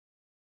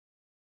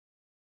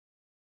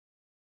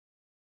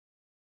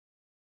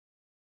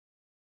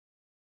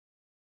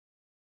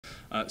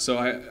So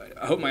I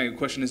hope my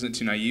question isn't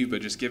too naive,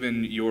 but just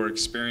given your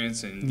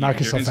experience and Knock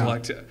your yourself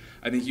out. intellect,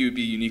 I think you would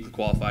be uniquely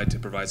qualified to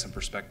provide some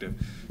perspective.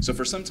 So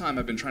for some time,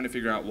 I've been trying to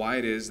figure out why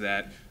it is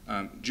that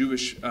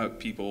Jewish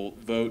people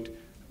vote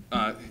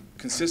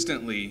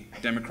consistently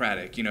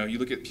Democratic. You know, you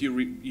look at Pew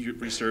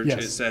Research,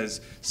 Yes. it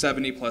says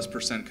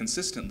 70+%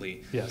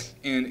 consistently. Yes.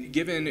 And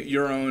given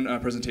your own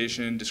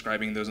presentation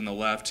describing those on the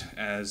left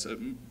as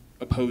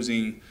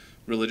opposing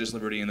religious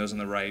liberty and those on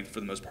the right,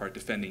 for the most part,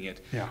 defending it.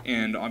 Yeah.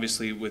 And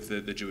obviously with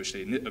the Jewish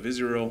state of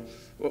Israel,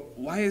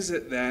 why is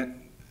it that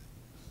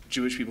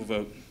Jewish people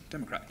vote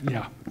Democrat?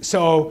 Yeah.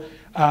 So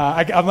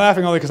I'm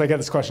laughing only because I get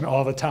this question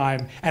all the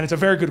time, and it's a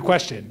very good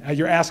question.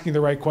 You're asking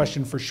the right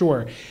question for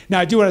sure.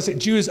 Now, I do want to say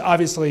Jews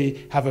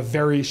obviously have a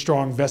very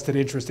strong vested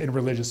interest in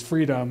religious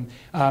freedom,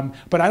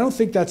 but I don't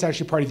think that's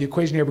actually part of the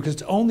equation here, because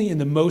it's only in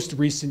the most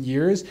recent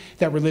years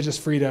that religious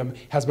freedom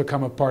has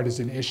become a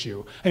partisan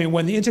issue. I mean,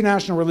 when the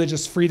International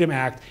Religious Freedom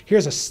Act,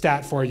 here's a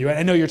stat for you.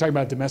 I know you're talking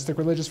about domestic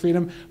religious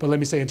freedom, but let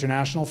me say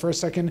international for a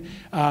second,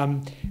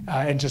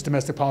 and just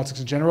domestic politics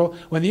in general.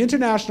 When the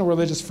International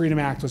Religious Freedom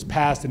Act was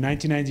passed in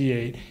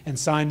 1998 and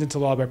signed into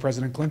law by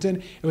President Clinton,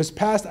 it was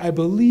passed, I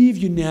believe,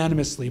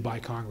 unanimously by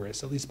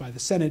Congress, at least by the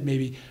Senate,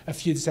 maybe a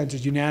few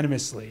dissenters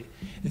unanimously.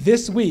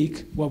 This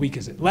week, what week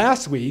is it?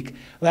 Last week,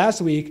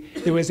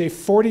 there was a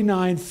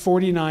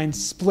 49-49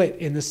 split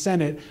in the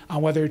Senate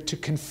on whether to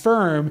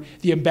confirm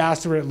the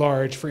ambassador at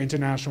large for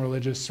international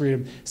religious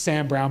freedom,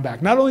 Sam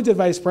Brownback. Not only did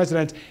Vice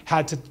President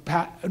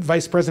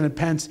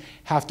Pence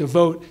have to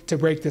vote to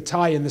break the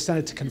tie in the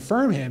Senate to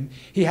confirm him,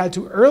 he had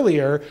to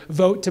earlier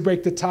vote to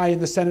break the tie in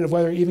the Senate of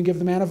whether to even give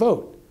the man a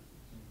vote.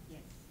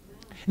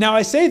 Now,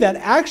 I say that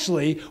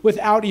actually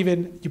without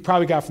even, you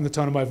probably got from the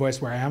tone of my voice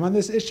where I am on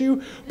this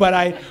issue, but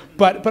I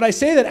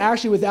say that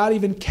actually without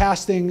even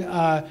casting,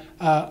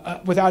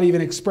 without even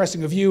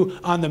expressing a view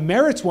on the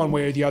merits one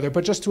way or the other,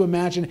 but just to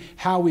imagine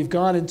how we've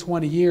gone in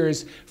 20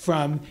 years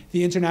from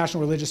the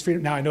international religious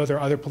freedom. Now, I know there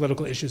are other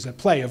political issues at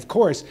play, of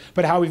course,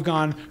 but how we've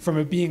gone from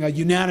it being a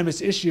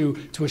unanimous issue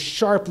to a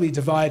sharply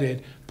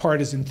divided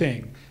partisan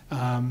thing.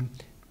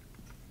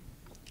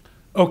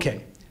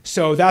 Okay.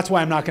 So that's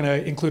why I'm not going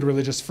to include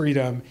religious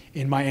freedom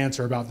in my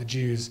answer about the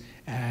Jews.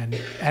 And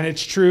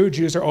it's true,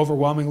 Jews are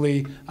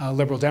overwhelmingly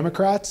liberal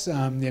Democrats.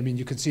 I mean,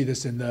 you can see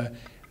this in the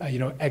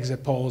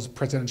exit polls,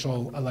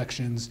 presidential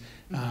elections,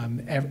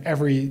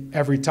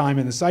 every time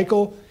in the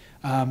cycle.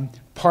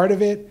 Part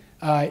of it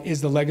is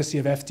the legacy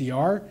of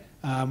FDR.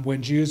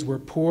 When Jews were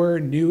poor,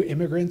 new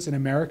immigrants in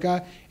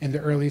America in the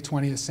early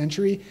 20th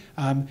century.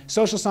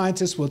 Social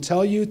scientists will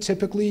tell you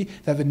typically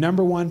that the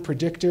number one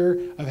predictor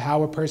of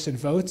how a person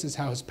votes is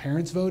how his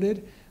parents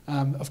voted.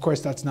 Of course,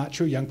 that's not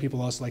true. Young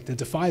people also like to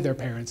defy their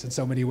parents in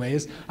so many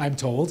ways, I'm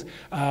told.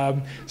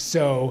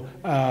 So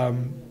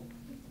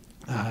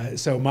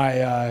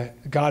my,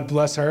 God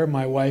bless her,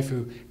 my wife,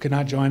 who could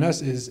not join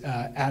us, is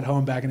at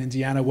home back in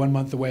Indiana, 1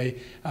 month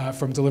away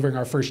from delivering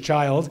our first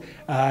child.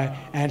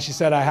 And she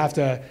said, I have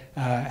to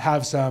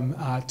have some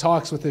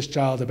talks with this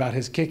child about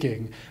his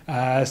kicking.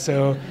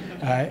 So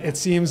it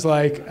seems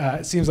like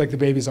the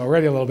baby's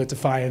already a little bit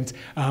defiant.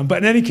 But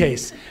in any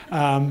case,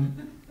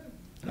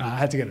 I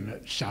had to get a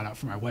shout out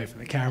for my wife in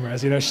the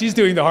cameras. She's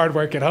doing the hard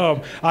work at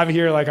home. I'm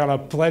here like on a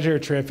pleasure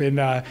trip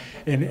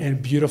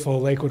in beautiful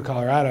Lakewood,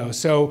 Colorado.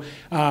 So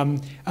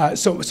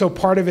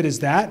part of it is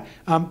that.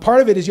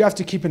 Part of it is you have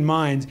to keep in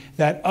mind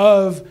that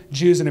of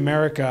Jews in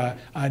America,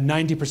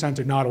 90%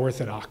 are not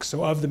Orthodox.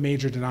 So of the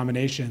major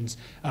denominations,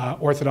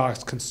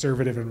 Orthodox,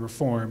 conservative, and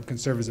Reform.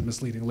 Conservative is a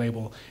misleading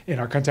label in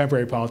our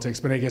contemporary politics,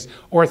 but I guess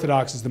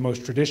Orthodox is the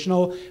most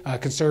traditional.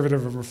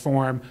 Conservative and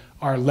Reform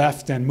are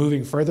left and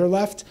moving further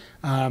left.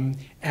 So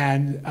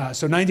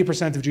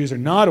 90% of Jews are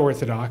not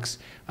Orthodox.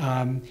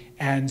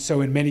 And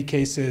so in many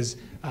cases,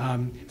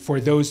 for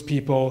those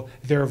people,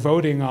 they're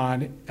voting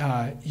on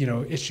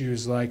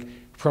issues like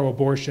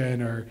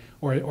pro-abortion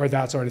or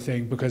that sort of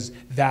thing because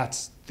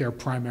that's their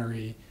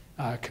primary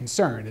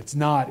concern. It's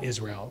not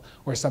Israel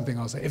or something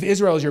else. If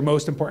Israel is your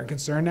most important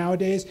concern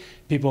nowadays,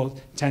 people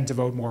tend to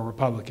vote more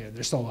Republican.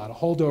 There's still a lot of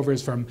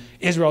holdovers from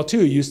Israel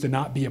too. Used to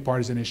not be a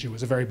partisan issue. It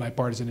was a very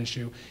bipartisan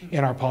issue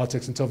in our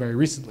politics until very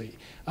recently.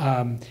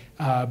 So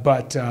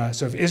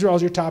if Israel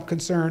is your top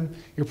concern,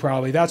 you're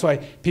probably, that's why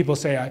people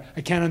say,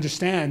 I can't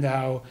understand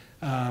how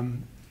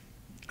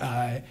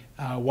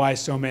why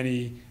so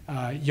many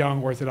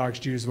young Orthodox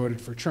Jews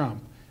voted for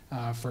Trump.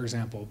 For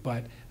example,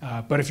 but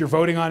if you're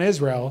voting on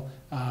Israel,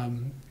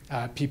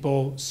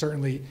 people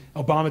certainly,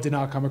 Obama did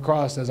not come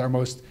across as our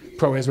most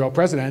pro-Israel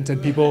president,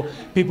 and people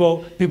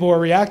were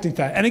reacting to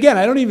that. And again,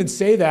 I don't even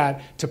say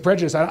that to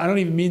prejudice. I don't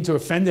even mean to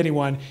offend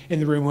anyone in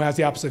the room who has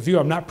the opposite view.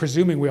 I'm not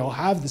presuming we all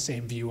have the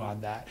same view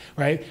on that,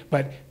 right?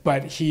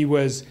 But he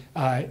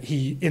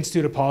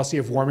instituted a policy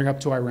of warming up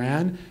to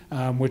Iran,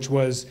 which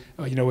is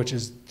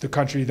the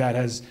country that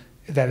has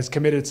that has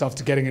committed itself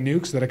to getting a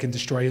nuke so that it can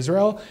destroy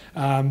Israel,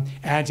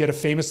 and yet a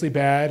famously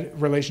bad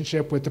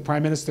relationship with the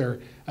Prime Minister,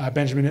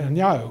 Benjamin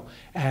Netanyahu.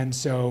 And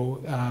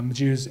so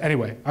Jews,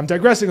 anyway, I'm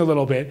digressing a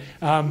little bit,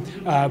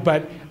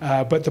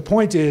 but the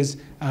point is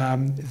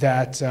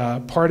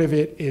that part of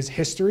it is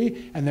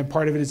history, and then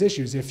part of it is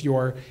issues. If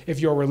your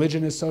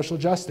religion is social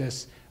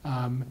justice,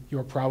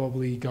 you're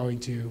probably going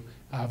to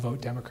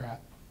vote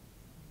Democrat.